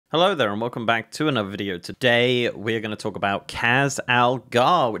Hello there and welcome back to another video. Today we're going to talk about Khaz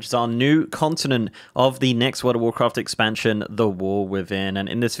Algar, which is our new continent of the next World of Warcraft expansion, The War Within. And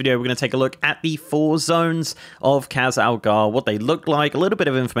in this video we're going to take a look at the 4 zones of Khaz Algar, what they look like, a little bit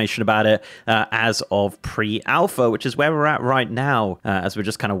of information about it as of pre-alpha, which is where we're at right now, as we're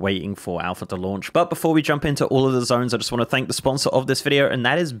just kind of waiting for alpha to launch. But before we jump into all of the zones, I just want to thank the sponsor of this video, and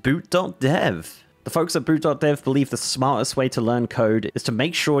that is Boot.dev. The folks at Boot.dev believe the smartest way to learn code is to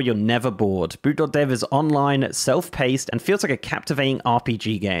make sure you're never bored. Boot.dev is online, self-paced, and feels like a captivating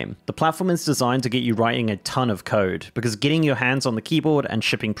RPG game. The platform is designed to get you writing a ton of code, because getting your hands on the keyboard and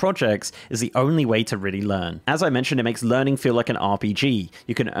shipping projects is the only way to really learn. As I mentioned, it makes learning feel like an RPG.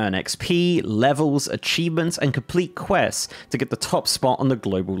 You can earn XP, levels, achievements, and complete quests to get the top spot on the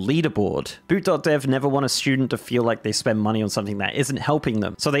global leaderboard. Boot.dev never want a student to feel like they spend money on something that isn't helping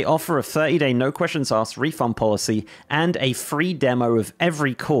them, so they offer a 30-day no-questions asked refund policy and a free demo of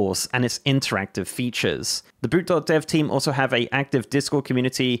every course and its interactive features. The Boot.dev team also have an active Discord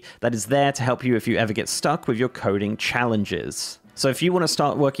community that is there to help you if you ever get stuck with your coding challenges. So if you want to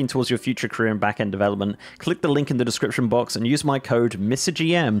start working towards your future career in backend development, click the link in the description box and use my code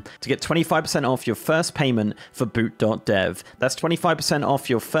MrGM to get 25% off your first payment for Boot.dev. That's 25% off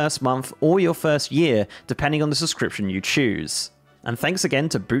your first month or your first year, depending on the subscription you choose. And thanks again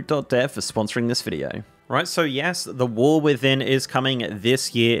to Boot.dev for sponsoring this video. Right, so yes, The War Within is coming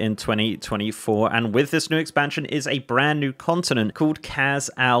this year in 2024, and with this new expansion is a brand new continent called Khaz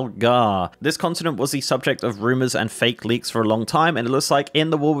Algar. This continent was the subject of rumors and fake leaks for a long time, and it looks like in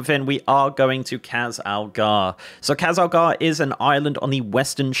The War Within we are going to Khaz Algar. So Khaz Algar is an island on the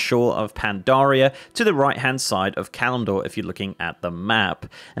western shore of Pandaria, to the right-hand side of Kalimdor if you're looking at the map.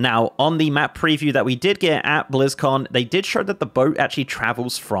 Now, on the map preview that we did get at BlizzCon, they did show that the boat actually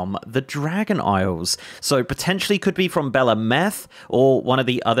travels from the Dragon Isles. So potentially could be from Belameth or one of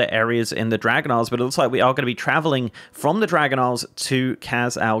the other areas in the Dragon Isles, but it looks like we are going to be traveling from the Dragon Isles to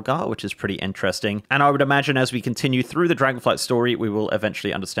Khaz Algar, which is pretty interesting. And I would imagine as we continue through the Dragonflight story, we will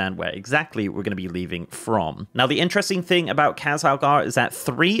eventually understand where exactly we're going to be leaving from. Now, the interesting thing about Khaz Algar is that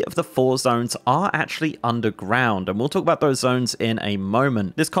 3 of the 4 zones are actually underground, and we'll talk about those zones in a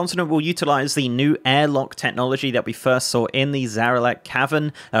moment. This continent will utilize the new airlock technology that we first saw in the Zaralek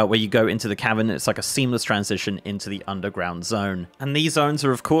Cavern, where you go into the cavern, it's like a seamless transition into the underground zone. And these zones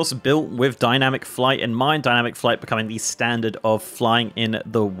are of course built with dynamic flight in mind, dynamic flight becoming the standard of flying in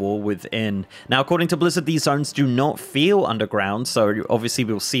The War Within. Now, according to Blizzard, these zones do not feel underground, so obviously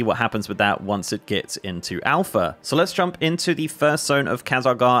we'll see what happens with that once it gets into alpha. So let's jump into the first zone of Khaz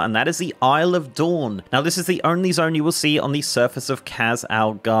Algar, and that is the Isle of Dorn. Now, this is the only zone you will see on the surface of Khaz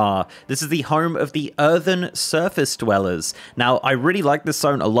Algar. This is the home of the earthen surface dwellers. Now, I really like this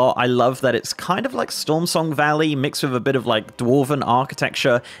zone a lot. I love that it's kind of like Stormsong Valley mixed with a bit of like dwarven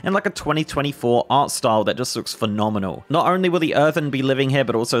architecture and like a 2024 art style that just looks phenomenal. Not only will the earthen be living here,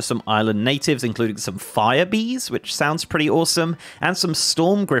 but also some island natives, including some fire bees, which sounds pretty awesome, and some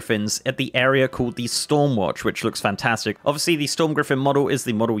storm griffins at the area called the Stormwatch, which looks fantastic. Obviously, the storm griffin model is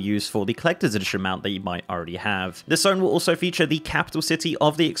the model used for the collector's edition mount that you might already have. This zone will also feature the capital city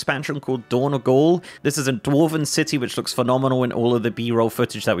of the expansion called Dorn. This is a dwarven city which looks phenomenal in all of the B-roll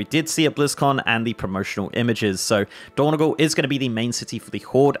footage that we did see at BlizzCon and the promotional images. So Dorn is going to be the main city for the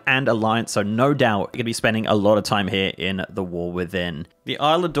Horde and Alliance, so no doubt you're going to be spending a lot of time here in The War Within. The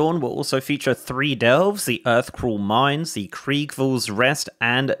Isle of Dorn will also feature 3 delves, the Earthcrawl Mines, the Kriegvul's Rest,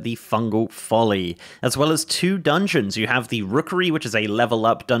 and the Fungal Folly, as well as 2 dungeons. You have the Rookery, which is a level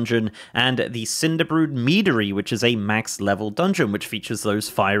up dungeon, and the Cinderbrood Meadery, which is a max level dungeon, which features those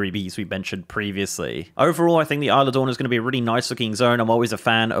fiery bees we mentioned previously. Overall, I think the Isle of Dorn is going to be a really nice looking zone. I'm always a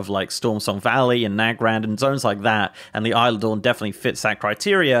fan of like Stormsong Valley and Nagrand and zones like that, and the Isle of Dorn definitely fits that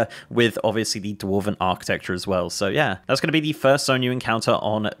criteria with obviously the dwarven architecture as well. So yeah, that's going to be the first zone you encounter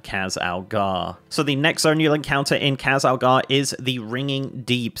on Khaz Algar. So the next zone you'll encounter in Khaz Algar is the Ringing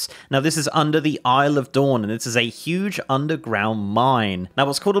Deeps. Now, this is under the Isle of Dorn, and this is a huge underground mine. Now,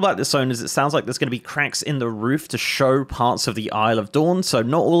 what's cool about this zone is it sounds like there's going to be cracks in the roof to show parts of the Isle of Dorn, so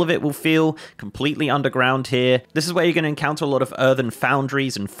not all of it will feel completely underground here. This is where you're going to encounter a lot of earthen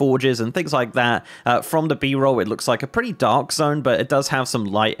foundries and forges and things like that. From the B-roll, it looks like a pretty dark zone, but it does have some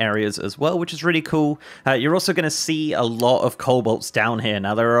light areas as well, which is really cool. You're also going to see a lot of kobolds down here.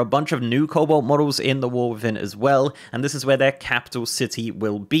 Now, there are a bunch of new kobold models in The War Within as well, and this is where their capital city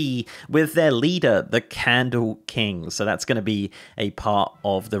will be, with their leader, the Candle King. So that's going to be a part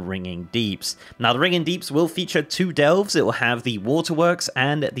of the Ringing Deeps. Now, the Ringing Deeps will feature 2 delves. It will have the Waterworks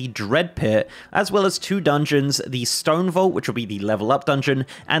and the Dread Pit, as well as 2 dungeons, the Stone Vault, which will be the level up dungeon,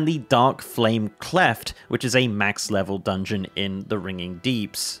 and the Dark Flame Cleft, which is a max level dungeon in the Ringing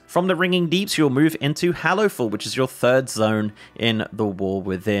Deeps. From the Ringing Deeps, you'll move into Hallowfall, which is your third zone in the War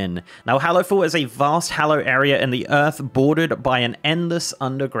Within. Now, Hallowfall is a vast Hallow area in the earth bordered by an endless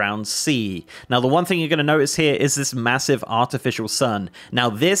underground sea. Now, the one thing you're going to notice here is this massive artificial sun. Now,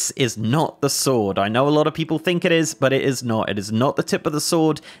 this is not the sword. I know a lot of people think it is, but it is not. It is not the tip of the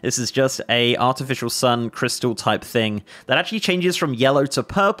sword. This is just a artificial sun crystal type thing that actually changes from yellow to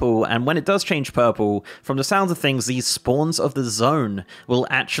purple, and when it does change purple, from the sounds of things, these spawns of the zone will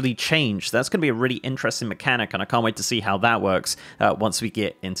actually change. That's going to be a really interesting mechanic, and I can't wait to see how that works once we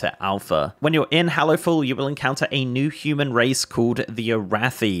get into Alpha. When you're in Hallowfall, you will encounter a new human race called the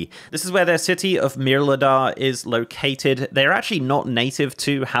Arathi. This is where their city of Mirladar is located. They're actually not native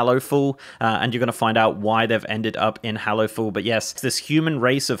to Hallowfall, and you're going to find out why they've ended up in Hallowfall. But yes, this human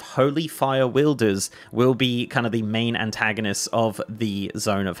race of holy fire wielders will be kind of the main antagonists of the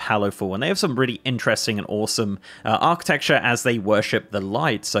zone of Hallowfall, and they have some really interesting and awesome architecture as they worship the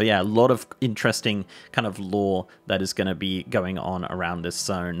light. So yeah, a lot of interesting kind of lore that is going to be going on around this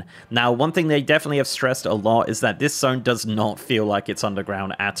zone. Now, one thing they definitely have stressed a lot is that this zone does not feel like it's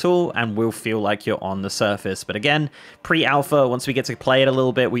underground at all and will feel like you're on the surface. But again, pre-alpha, once we get to play it a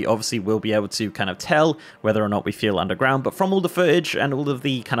little bit, we obviously will be able to kind of tell whether or not we feel underground. But from all the footage and all of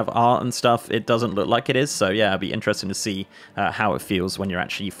the kind of art and stuff, it doesn't look like it is. So yeah, it'll be interesting to see how it feels when you're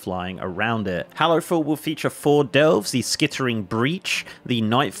actually flying around it. Hallowfall will feature 4 delves: the Skittering Breach, the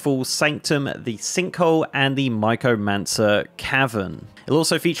Nightfall Sanctum, the Sinkhole, and the Mycomancer Cavern. It'll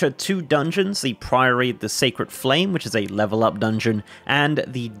also feature 2 dungeons: the Priory, the Sacred Flame, which is a level up dungeon, and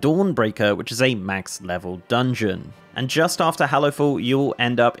the Dawnbreaker, which is a max level dungeon. And just after Hallowfall, you'll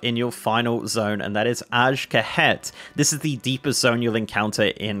end up in your final zone, and that is Azj'Kahet. This is the deepest zone you'll encounter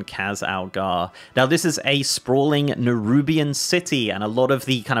in Khaz Algar. Now, this is a sprawling Nerubian city, and a lot of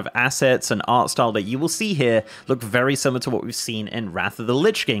the kind of assets and art style that you will see here look very similar to what we've seen in Wrath of the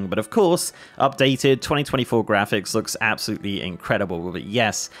Lich King. But of course, updated 2024 graphics looks absolutely incredible. But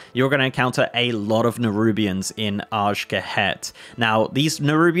yes, you're going to encounter a lot of Nerubians in Azj'Kahet. Now, these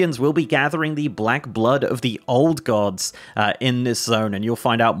Nerubians will be gathering the black blood of the old gods in this zone, and you'll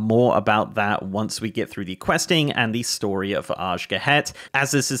find out more about that once we get through the questing and the story of Azj'Kahet, as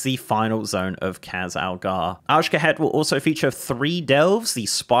this is the final zone of Khaz Algar. Azj'Kahet will also feature 3 delves: the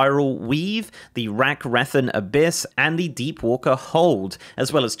Spiral Weave, the Rakrethan Abyss, and the Deepwalker Hold,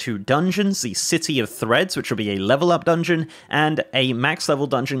 as well as 2 dungeons: the City of Threads, which will be a level up dungeon, and a max level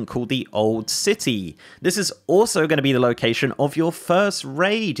dungeon called the Old City. This is also going to be the location of your first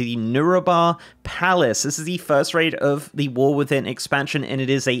raid, the Nerub'ar Palace. This is the first raid of the War Within expansion, and it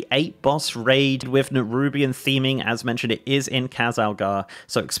is a 8-boss raid with Nerubian theming. As mentioned, it is in Khaz Algar,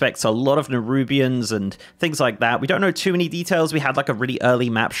 so expect a lot of Nerubians and things like that. We don't know too many details. We had like a really early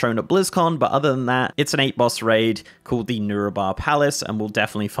map shown at BlizzCon, but other than that, it's an 8-boss raid called the Nerub'ar Palace, and we'll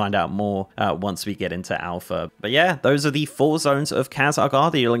definitely find out more once we get into Alpha. But yeah, those are the 4 zones of Khaz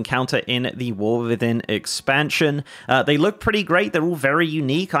Algar that you'll encounter in the War Within expansion. They look pretty great. They're all very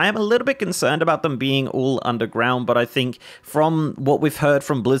unique. I am a little bit concerned about them being all underground, but I think from what we've heard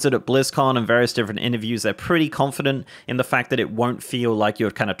from Blizzard at BlizzCon and various different interviews, they're pretty confident in the fact that it won't feel like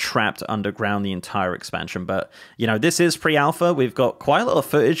you're kind of trapped underground the entire expansion. But, you know, this is pre-alpha. We've got quite a lot of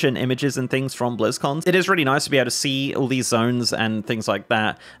footage and images and things from BlizzCon. It is really nice to be able to see all these zones and things like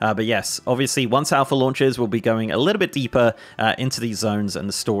that. But yes, obviously, once alpha launches, we'll be going a little bit deeper into these zones and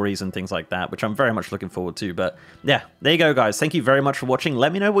the stories and things like that, which I'm very much looking forward to. But yeah, there you go, guys. Thank you very much for watching.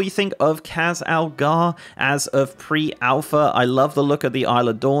 Let me know what you think of Khaz Algar as of pre-alpha. I love the look of the Isle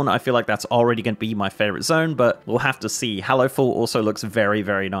of Dorn. I feel like that's already going to be my favorite zone, but we'll have to see. Hallowfall also looks very,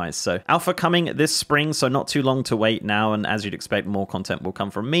 very nice. So alpha coming this spring, so not too long to wait now, and as you'd expect, more content will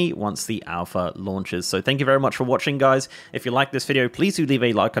come from me once the alpha launches. So thank you very much for watching, guys. If you like this video, please do leave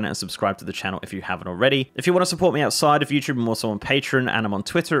a like on it and subscribe to the channel if you haven't already. If you want to support me outside of YouTube, I'm also on Patreon, and I'm on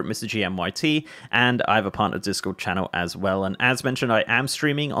Twitter at MrGMYT, and I have a partner Discord channel as well. And as mentioned, I am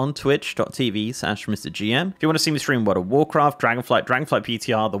streaming on twitch.tv/MrGM. If you want to see me stream World of Warcraft, Dragonflight, Dragonflight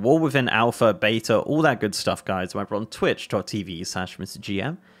PTR, the War Within Alpha, Beta, all that good stuff, guys, I'm over on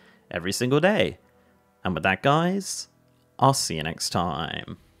twitch.tv/MrGM every single day. And with that, guys, I'll see you next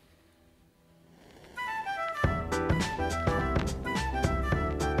time.